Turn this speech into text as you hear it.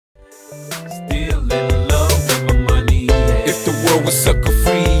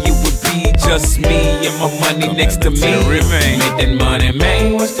just me and my money next to me. Make that money,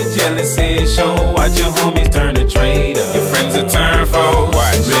 man. What's the jealousy show? Watch your homies turn to trader. Your friends will turn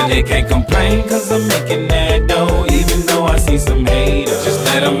foes. Really can't complain, cause I'm making that dough. Even though I see some haters, just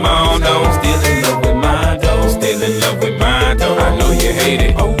let them all know. Still in love with my dough. Still in love with my dough. I know you hate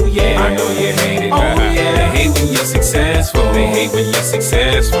it. Oh yeah. I know you hate it. Oh yeah. They hate when you're successful. They hate when you're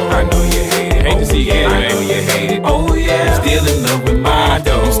successful. I know you hate it. Hate to see it. I know you hate it. Oh yeah. Still in love with my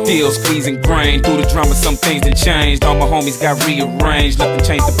dough. Still squeezing grain through the drama. Some things done changed. All my homies got rearranged. Nothing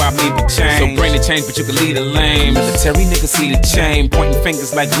changed about me but change. So bring the change, but you can lead a lame. Military niggas see the chain, pointing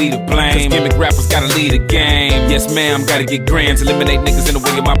fingers like we to blame. Cause gimmick rappers gotta lead a game. Yes ma'am, gotta get grands. Eliminate niggas in the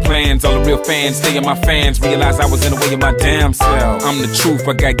way of my plans. All the real fans, stay in my fans. Realize I was in the way of my damn self. I'm the truth,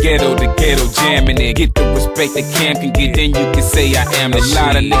 I got ghetto to ghetto jamming it. Get the respect that Cam can get, then you can say I am the shit. A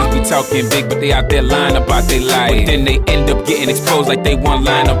lot of niggas be talking big, but they out there lying about their life. But then they end up getting exposed like they one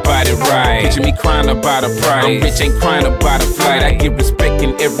line about it right. Picture me crying about a price. I'm rich, ain't crying about a flight. I get respect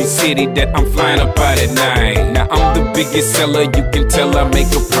in every city that I'm flying about at night. Now I'm the biggest seller, you can tell I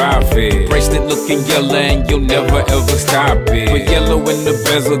make a profit. Bracelet looking yellow and you'll never ever stop it. Put yellow in the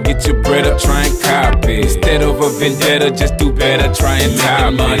bezel, get your bread up, try and copy. Instead of a vendetta, just do better, try and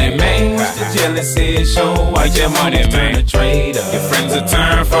top money, man. What's the jealousy show? Watch your money, man. Turn a trader. Your friends will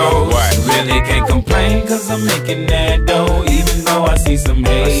turn foes. Really can't complain, cause I'm making that dough. Even though I see some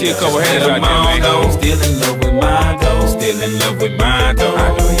hate. I see a couple haters out there, man. Still in love with my dough. Still in love with my dough.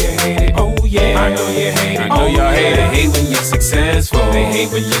 I know you hate it. Oh yeah. I know you hate it. I know y'all hate it. They hate when you're successful. They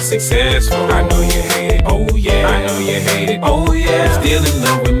hate when you're successful. I know you hate it. Oh yeah. I know you hate it. Oh yeah. Still in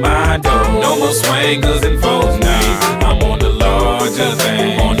love with my dough. No more swangers and foes now. I'm on the larger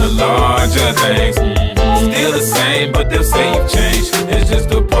thing. On the larger things. Still the same, but they'll say you've changed. It's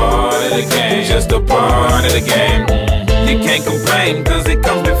just a part of the game. Just a part of the game. You can't complain, cause it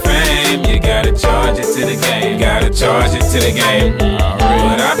comes with fame. You gotta charge it to the game. Gotta charge it to the game.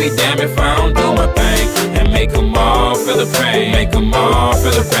 But I'll be damned if I don't do my thing and make them all feel the pain. Make them all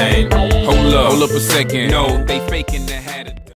feel the pain. Hold up a second. No, they faking the